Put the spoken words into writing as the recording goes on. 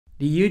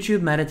The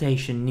YouTube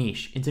meditation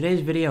niche. In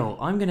today's video,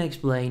 I'm going to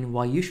explain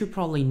why you should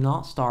probably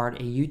not start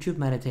a YouTube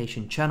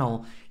meditation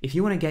channel if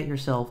you want to get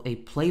yourself a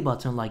play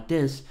button like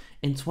this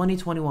in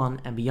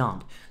 2021 and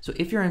beyond. So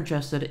if you're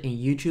interested in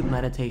YouTube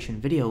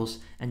meditation videos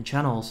and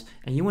channels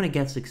and you want to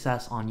get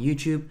success on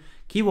YouTube,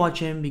 keep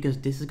watching because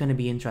this is going to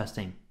be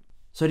interesting.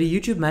 So the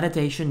YouTube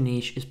meditation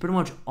niche is pretty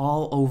much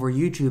all over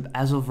YouTube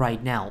as of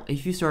right now.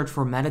 If you search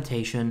for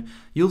meditation,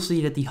 you'll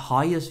see that the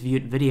highest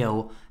viewed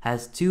video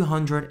has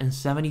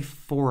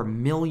 274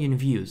 million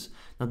views.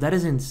 Now that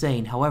is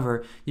insane.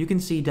 However, you can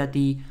see that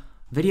the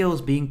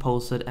videos being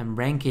posted and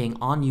ranking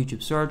on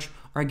YouTube search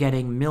are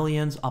getting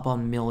millions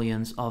upon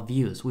millions of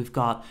views. We've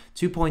got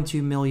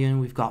 2.2 million,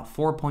 we've got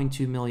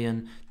 4.2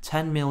 million,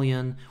 10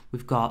 million,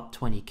 we've got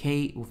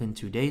 20K within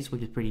 2 days,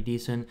 which is pretty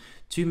decent.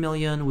 2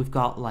 million, we've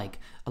got like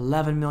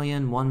 11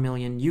 million, 1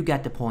 million, you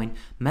get the point.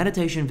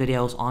 Meditation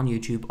videos on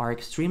YouTube are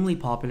extremely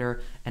popular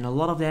and a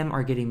lot of them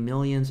are getting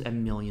millions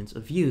and millions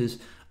of views,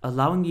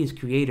 allowing these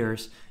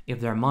creators, if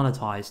they're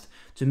monetized,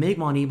 to make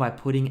money by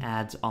putting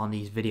ads on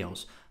these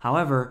videos.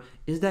 However,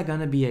 is that going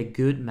to be a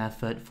good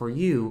method for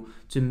you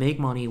to make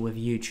money with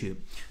YouTube?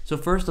 So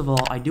first of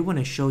all, I do want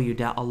to show you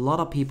that a lot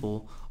of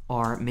people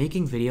are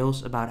making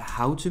videos about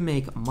how to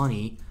make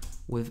money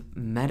with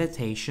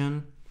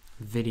meditation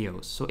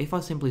videos. So if I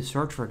simply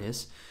search for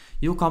this,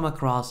 you'll come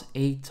across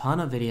a ton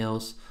of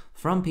videos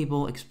from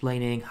people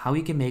explaining how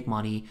you can make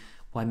money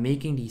by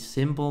making these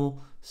simple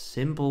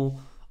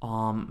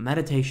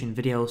meditation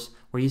videos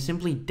where you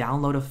simply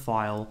download a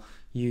file,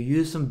 you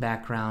use some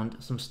background,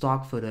 some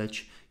stock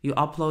footage, you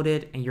upload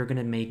it, and you're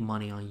gonna make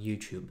money on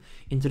YouTube.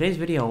 In today's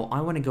video,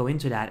 I wanna go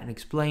into that and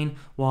explain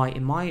why,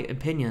 in my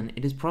opinion,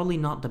 it is probably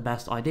not the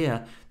best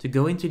idea to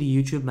go into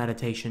the YouTube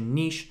meditation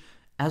niche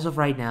as of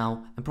right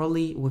now, and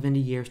probably within the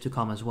years to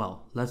come as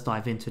well. Let's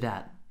dive into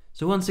that.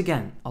 So once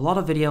again, a lot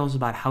of videos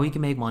about how you can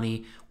make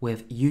money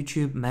with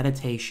YouTube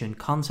meditation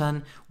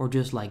content, or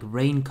just like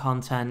rain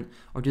content,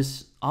 or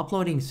just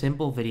uploading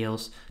simple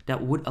videos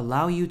that would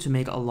allow you to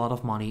make a lot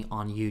of money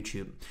on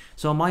YouTube.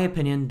 So in my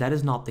opinion, that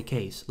is not the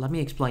case. Let me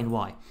explain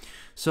why.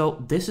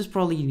 So this is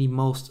probably the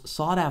most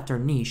sought after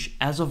niche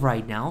as of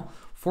right now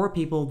for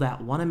people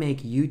that want to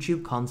make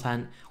YouTube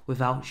content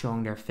without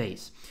showing their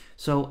face.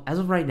 So as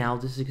of right now,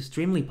 this is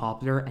extremely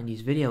popular and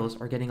these videos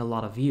are getting a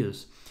lot of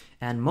views.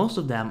 And most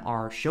of them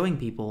are showing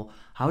people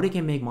how they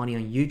can make money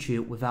on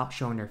YouTube without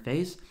showing their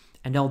face,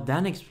 and they'll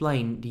then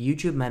explain the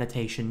YouTube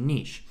meditation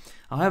niche.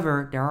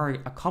 However, there are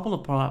a couple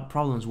of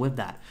problems with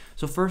that.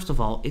 So first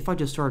of all, if I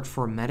just search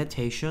for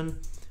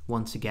meditation,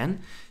 once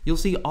again, you'll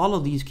see all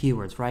of these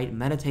keywords, right?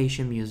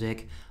 Meditation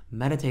music,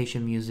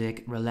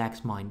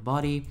 relax mind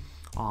body,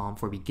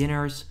 for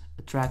beginners,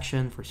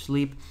 attraction, for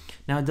sleep.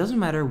 Now it doesn't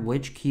matter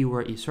which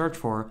keyword you search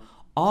for,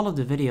 all of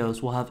the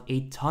videos will have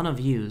a ton of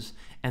views,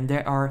 and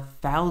there are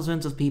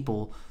thousands of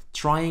people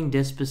trying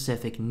this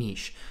specific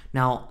niche.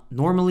 Now,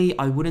 normally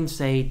I wouldn't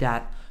say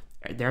that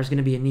there's going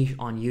to be a niche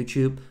on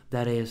YouTube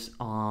that is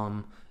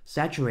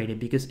saturated,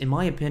 because in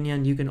my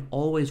opinion, you can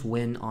always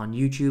win on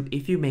YouTube.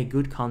 If you make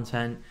good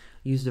content,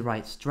 use the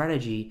right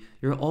strategy,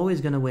 you're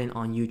always going to win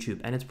on YouTube.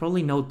 And it's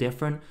probably no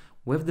different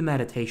with the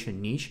meditation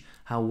niche.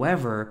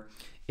 However,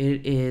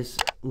 it is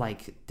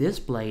like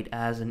displayed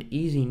as an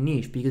easy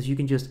niche because you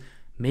can just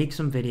make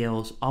some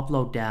videos,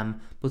 upload them,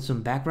 put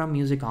some background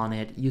music on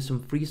it, use some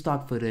free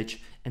stock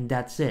footage, and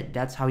that's it.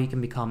 That's how you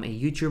can become a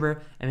YouTuber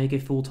and make a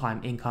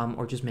full-time income,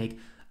 or just make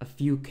a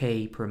few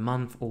K per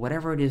month, or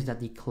whatever it is that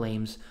the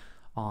claims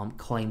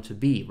claim to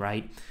be,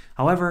 right?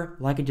 However,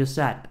 like I just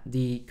said,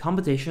 the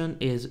competition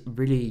is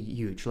really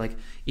huge. Like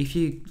if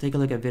you take a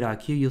look at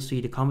vidIQ, you'll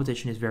see the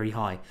competition is very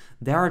high.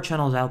 There are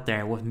channels out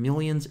there with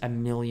millions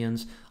and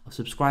millions of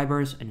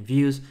subscribers and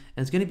views,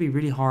 and it's going to be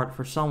really hard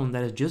for someone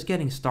that is just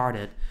getting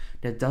started,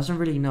 that doesn't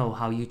really know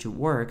how YouTube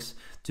works,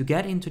 to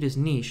get into this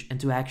niche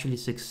and to actually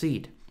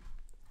succeed.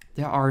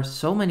 There are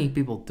so many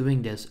people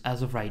doing this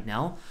as of right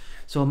now.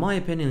 So in my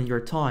opinion,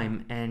 your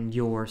time and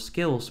your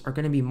skills are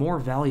going to be more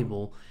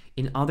valuable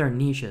in other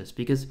niches,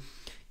 because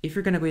if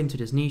you're going to go into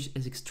this niche,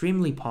 it's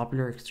extremely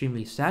popular,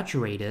 extremely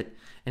saturated,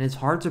 and it's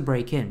hard to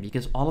break in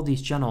because all of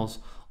these channels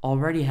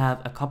already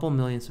have a couple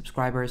million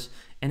subscribers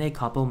and a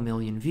couple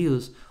million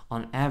views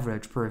on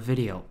average per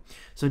video.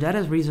 So that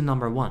is reason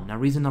number one. Now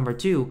reason number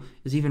two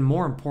is even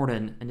more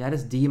important, and that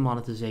is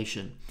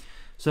demonetization.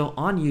 So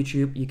on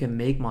YouTube, you can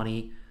make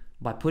money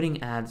by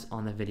putting ads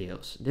on the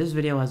videos. This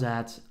video has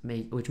ads,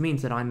 which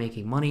means that I'm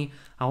making money.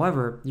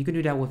 However, you can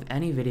do that with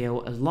any video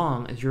as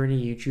long as you're in a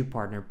YouTube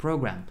partner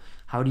program.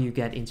 How do you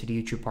get into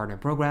the YouTube partner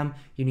program?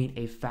 You need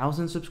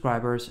 1,000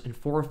 subscribers and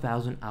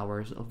 4,000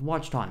 hours of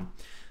watch time.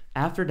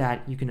 After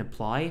that, you can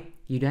apply.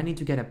 You then need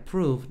to get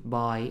approved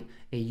by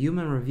a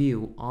human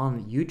review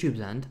on YouTube's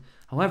end.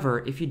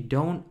 However, if you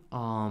don't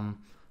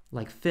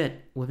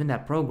fit within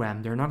that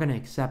program, they're not going to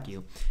accept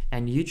you.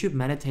 And YouTube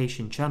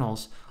meditation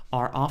channels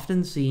are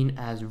often seen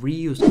as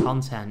reused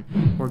content,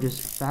 or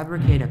just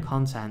fabricated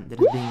content that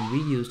is being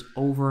reused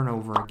over and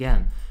over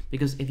again.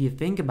 Because if you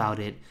think about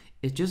it,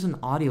 it's just an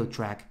audio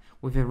track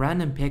with a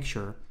random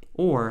picture,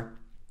 or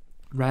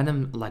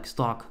random like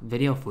stock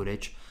video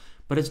footage,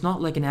 but it's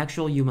not like an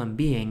actual human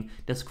being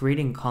that's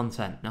creating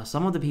content. Now,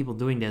 some of the people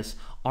doing this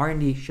are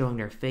indeed showing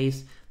their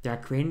face, they're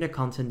creating their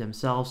content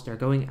themselves, they're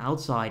going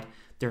outside,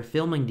 they're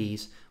filming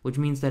these, which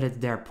means that it's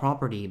their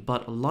property,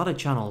 but a lot of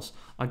channels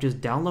are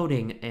just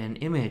downloading an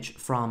image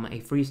from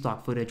a free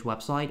stock footage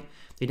website.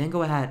 They then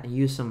go ahead and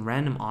use some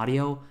random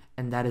audio,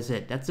 and that is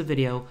it. That's the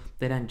video.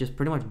 They then just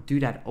pretty much do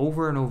that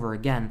over and over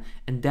again,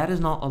 and that is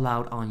not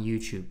allowed on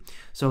YouTube.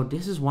 So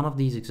this is one of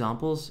these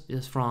examples.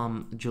 It's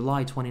from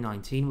July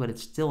 2019, but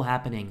it's still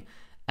happening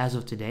as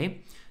of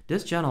today.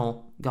 This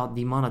channel got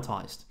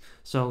demonetized.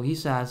 So he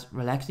says,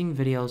 relaxing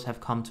videos have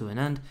come to an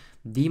end.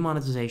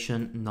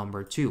 Demonetization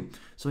number 2.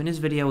 So in this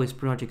video, he's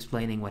pretty much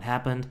explaining what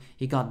happened.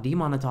 He got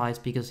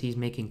demonetized because he's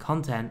making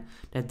content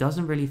that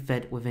doesn't really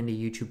fit within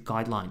the YouTube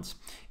guidelines.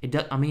 It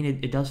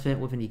does fit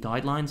within the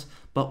guidelines,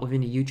 but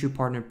within the YouTube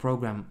Partner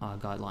Program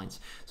guidelines.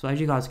 So as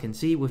you guys can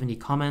see within the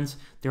comments,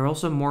 there are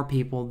also more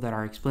people that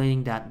are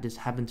explaining that this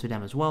happened to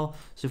them as well.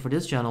 So for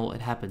this channel,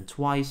 it happened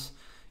twice.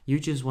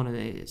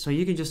 So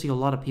you can just see a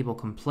lot of people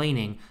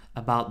complaining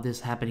about this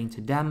happening to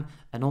them,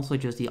 and also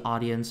just the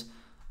audience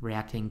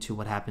reacting to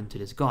what happened to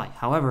this guy.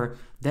 However,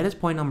 that is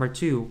point number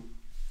 2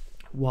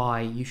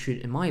 why you should,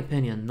 in my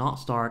opinion, not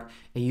start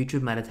a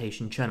YouTube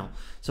meditation channel.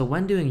 So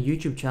when doing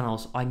YouTube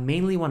channels, I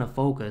mainly want to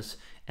focus,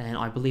 and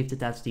I believe that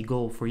that's the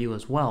goal for you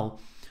as well,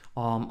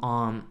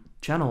 on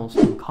channels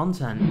and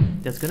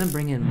content that's going to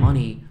bring in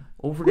money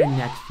over the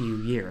next few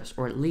years,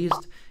 or at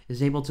least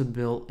is able to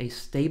build a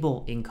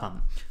stable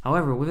income.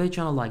 However, with a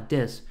channel like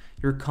this,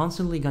 you're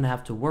constantly going to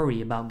have to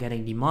worry about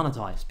getting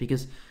demonetized,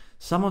 because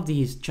some of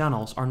these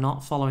channels are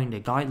not following the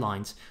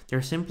guidelines.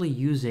 They're simply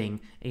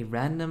using a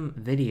random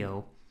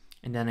video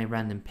and then a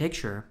random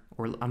picture,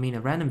 or a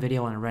random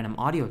video and a random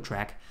audio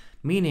track,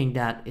 meaning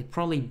that it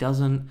probably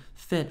doesn't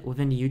fit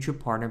within the YouTube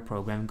Partner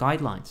Program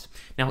guidelines.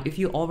 Now, if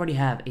you already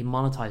have a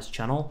monetized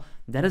channel,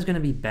 that is going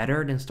to be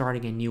better than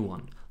starting a new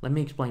one. Let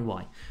me explain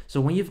why.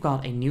 So when you've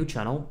got a new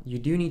channel, you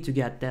do need to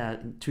get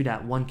that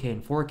 1K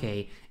and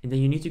 4K, and then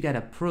you need to get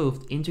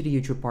approved into the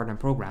YouTube Partner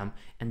Program,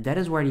 and that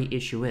is where the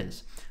issue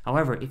is.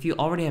 However, if you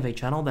already have a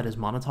channel that is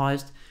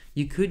monetized,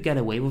 you could get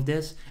away with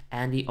this,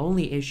 and the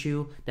only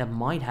issue that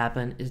might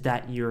happen is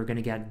that you're going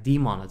to get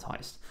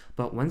demonetized.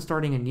 But when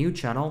starting a new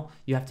channel,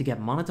 you have to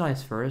get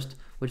monetized first,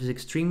 which is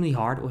extremely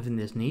hard within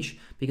this niche,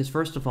 because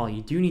first of all,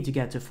 you do need to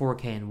get to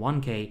 4K and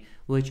 1K,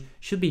 which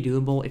should be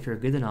doable if you're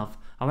good enough.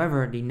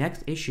 However, the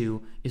next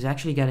issue is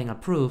actually getting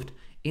approved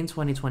in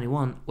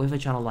 2021 with a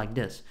channel like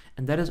this,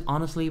 and that is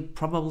honestly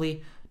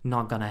probably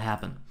not gonna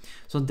happen.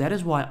 So that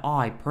is why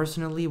I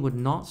personally would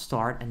not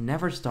start and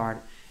never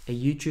start a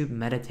YouTube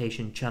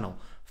meditation channel.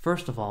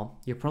 First of all,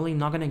 you're probably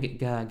not gonna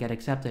get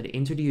accepted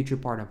into the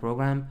YouTube Partner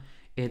Program.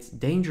 It's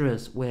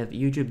dangerous with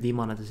YouTube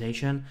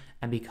demonetization,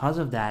 and because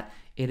of that,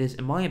 it is,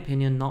 in my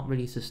opinion, not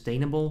really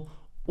sustainable,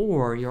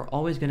 or you're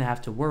always going to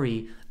have to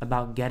worry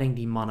about getting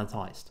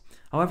demonetized.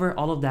 However,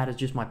 all of that is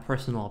just my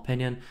personal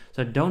opinion,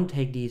 so don't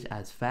take these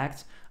as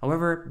facts.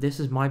 However, this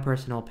is my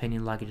personal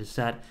opinion, like I just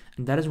said,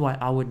 and that is why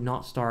I would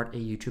not start a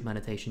YouTube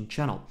meditation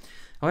channel.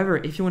 However,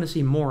 if you want to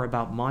see more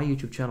about my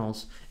YouTube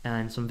channels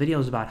and some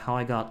videos about how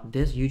I got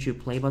this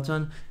YouTube play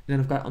button, then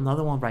I've got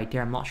another one right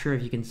there. I'm not sure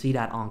if you can see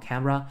that on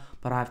camera,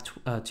 but I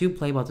have 2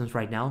 play buttons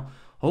right now.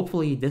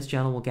 Hopefully this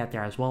channel will get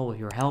there as well with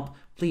your help.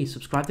 Please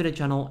subscribe to the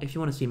channel if you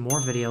want to see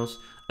more videos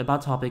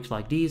about topics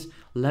like these.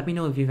 Let me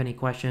know if you have any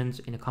questions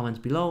in the comments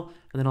below,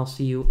 and then I'll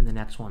see you in the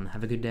next one.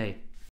 Have a good day.